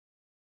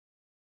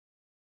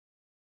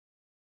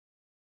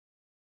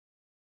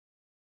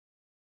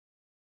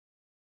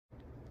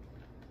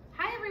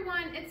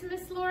everyone, it's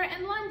Miss Laura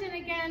in London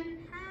again.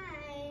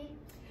 Hi.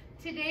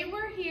 Today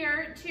we're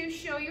here to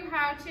show you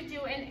how to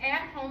do an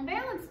at-home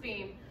balance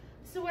beam.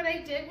 So what I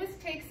did was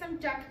take some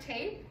duct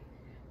tape,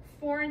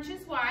 4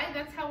 inches wide,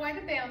 that's how wide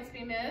a balance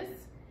beam is,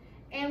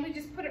 and we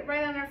just put it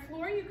right on our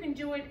floor. You can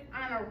do it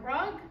on a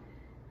rug,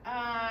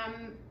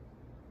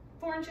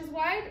 4 inches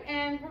wide,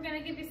 and we're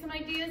going to give you some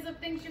ideas of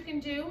things you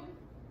can do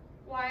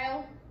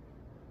while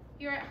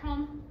you're at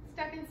home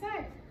stuck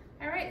inside.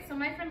 All right, so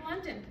my friend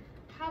London,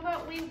 how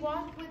about we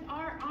walk with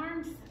our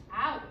arms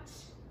out?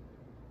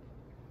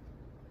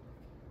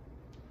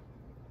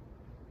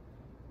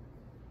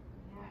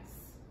 Yes.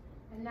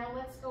 And now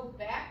let's go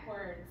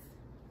backwards.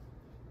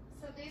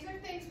 So these are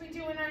things we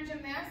do in our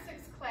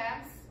gymnastics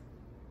class,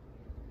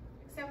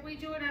 except we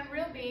do it on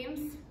real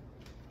beams.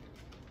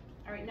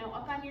 All right, now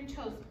up on your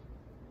toes.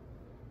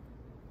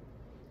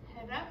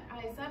 Head up,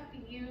 eyes up,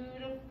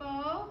 beautiful.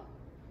 All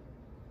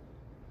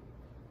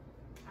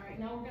right,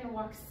 now we're gonna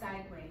walk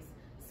sideways.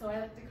 So I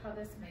like to call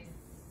this my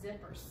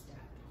zipper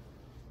step.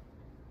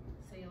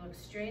 So you look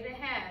straight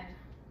ahead.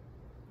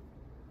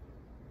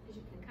 As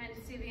you can kind of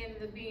see the end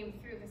of the beam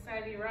through the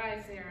side of your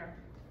eyes there.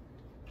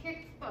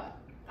 Kick foot.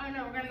 Oh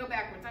no, we're gonna go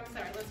backwards. I'm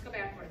sorry, let's go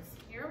backwards.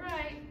 You're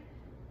right.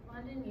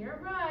 London, you're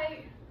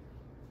right.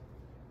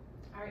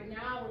 All right,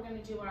 now we're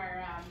gonna do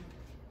our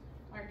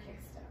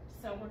kick step.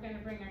 So we're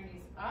gonna bring our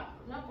knees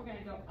up. Nope, we're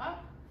gonna go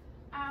up,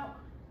 out,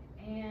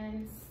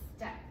 and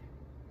step.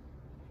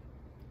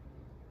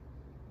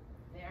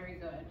 Very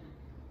good.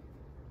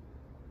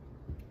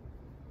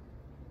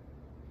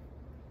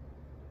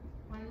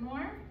 One more.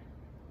 All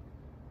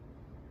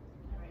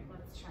right,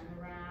 let's turn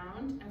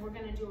around, and we're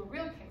gonna do a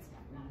real kick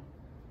step now.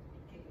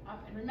 Kick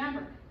up, and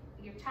remember,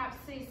 your top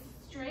stays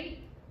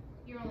straight.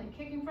 You're only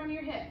kicking from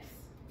your hips.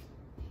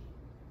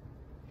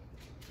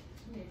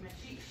 Made my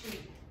cheat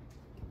sheet.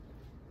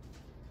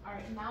 All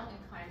right, mountain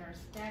climbers.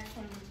 That's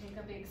when you take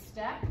a big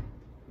step,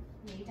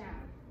 knee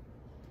down.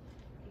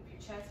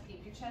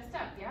 Keep your chest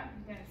up, yeah,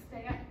 you gotta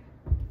stay up.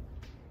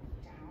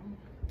 Down.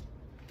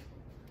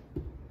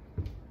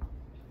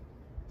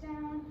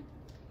 Down.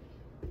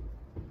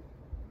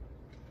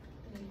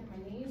 Can you hit my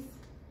knees?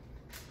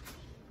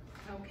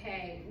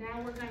 Okay, now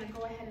we're gonna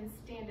go ahead and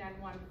stand on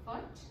one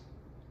foot.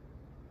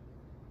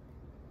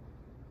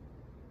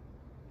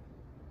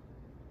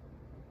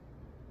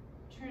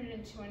 Turn it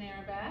into an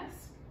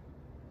arabesque.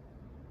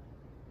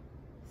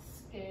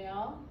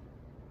 Scale.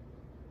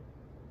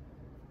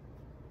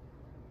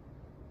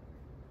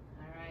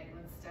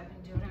 Let's step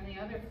and do it on the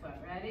other foot.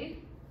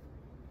 Ready?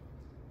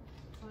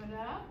 Foot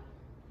up.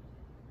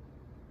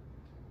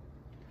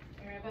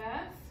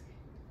 Arabesque.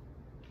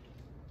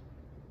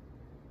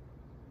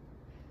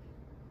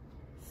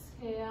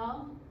 Scale.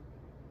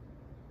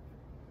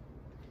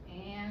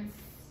 And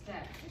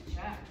step. Good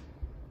job.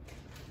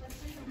 Let's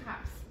do some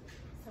hops.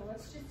 So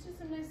let's just do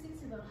some nice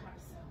easy little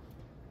hops. So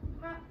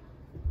hop,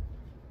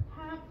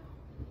 hop,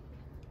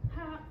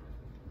 hop.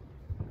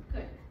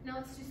 Good. Now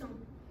let's do some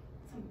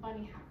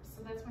bunny hops.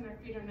 So that's when our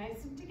feet are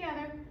nice and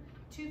together.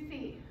 2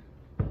 feet.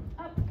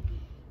 Up,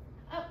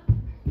 up.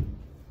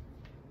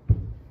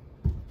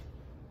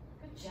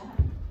 Good job.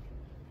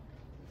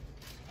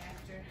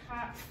 After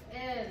hops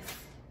is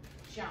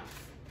jumps.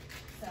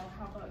 So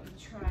how about you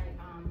try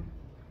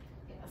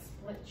a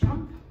split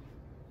jump?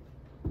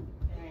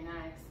 Very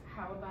nice.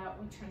 How about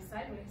we turn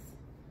sideways?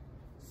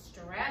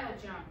 Straddle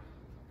jump.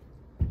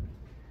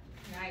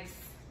 Nice.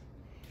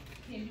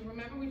 Okay, you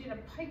remember we did a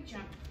pike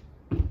jump.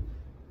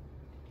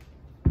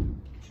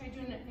 Try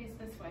doing it face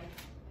this way.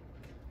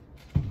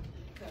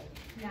 Good.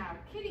 Now,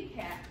 kitty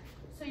cat.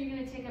 So you're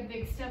going to take a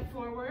big step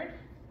forward.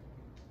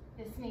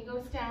 This knee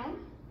goes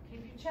down.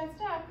 Keep your chest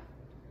up.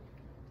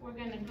 We're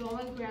going to go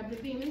and grab the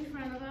beam in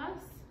front of us.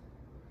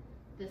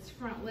 This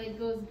front leg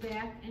goes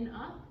back and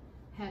up.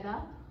 Head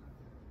up.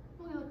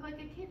 We look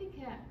like a kitty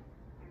cat.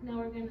 Now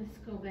we're going to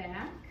go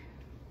back.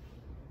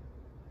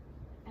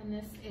 And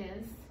this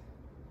is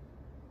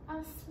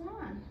a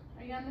swan.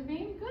 Are you on the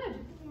beam? Good.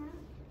 Yeah.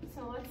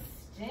 So let's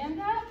stand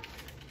up.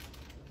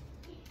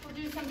 We'll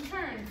do some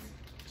turns.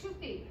 2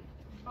 feet,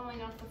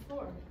 falling off the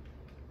floor.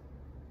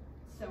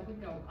 So we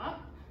go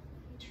up,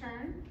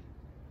 turn.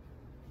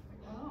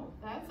 Oh,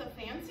 that's a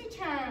fancy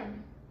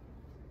turn.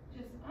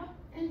 Just up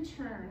and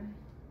turn.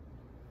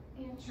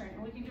 And turn.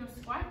 And we can do a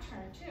squat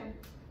turn too.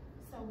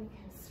 So we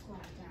can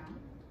squat down.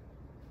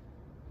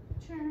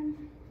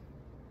 Turn.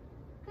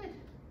 Good.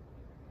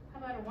 How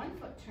about a 1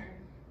 foot turn?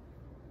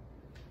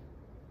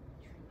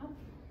 Turn up.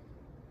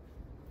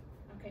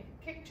 Okay,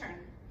 kick turn.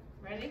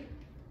 Ready?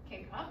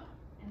 Kick up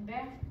and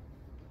back.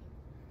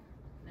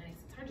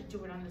 Nice. It's hard to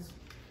do it on this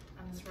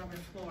rubber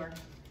floor.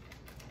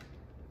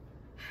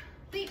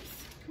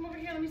 Leaps. Come over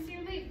here. Let me see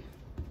your leap.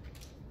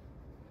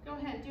 Go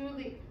ahead. Do a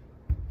leap.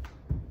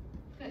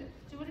 Good.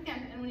 Do it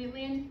again. And when you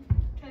land,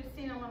 try to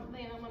land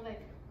on one leg.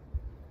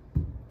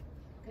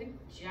 Good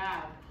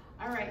job.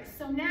 All right.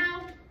 So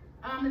now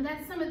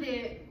that's some of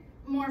the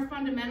more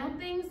fundamental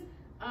things.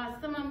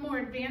 Some of the more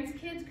advanced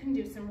kids can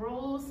do some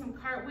rolls, some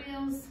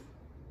cartwheels,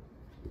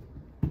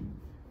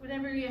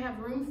 whatever you have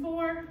room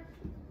for.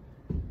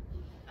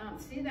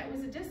 see, that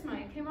was a dismount,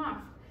 it came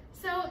off.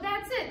 So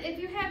that's it. If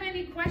you have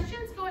any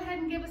questions, go ahead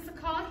and give us a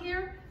call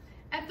here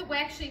at the, well,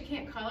 actually you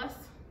can't call us.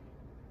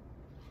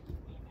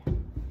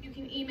 You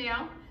can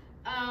email.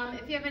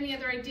 If you have any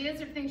other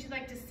ideas or things you'd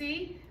like to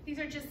see, these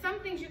are just some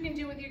things you can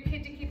do with your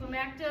kid to keep them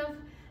active.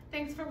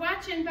 Thanks for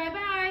watching.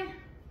 Bye-bye.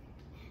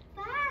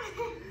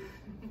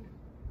 Bye.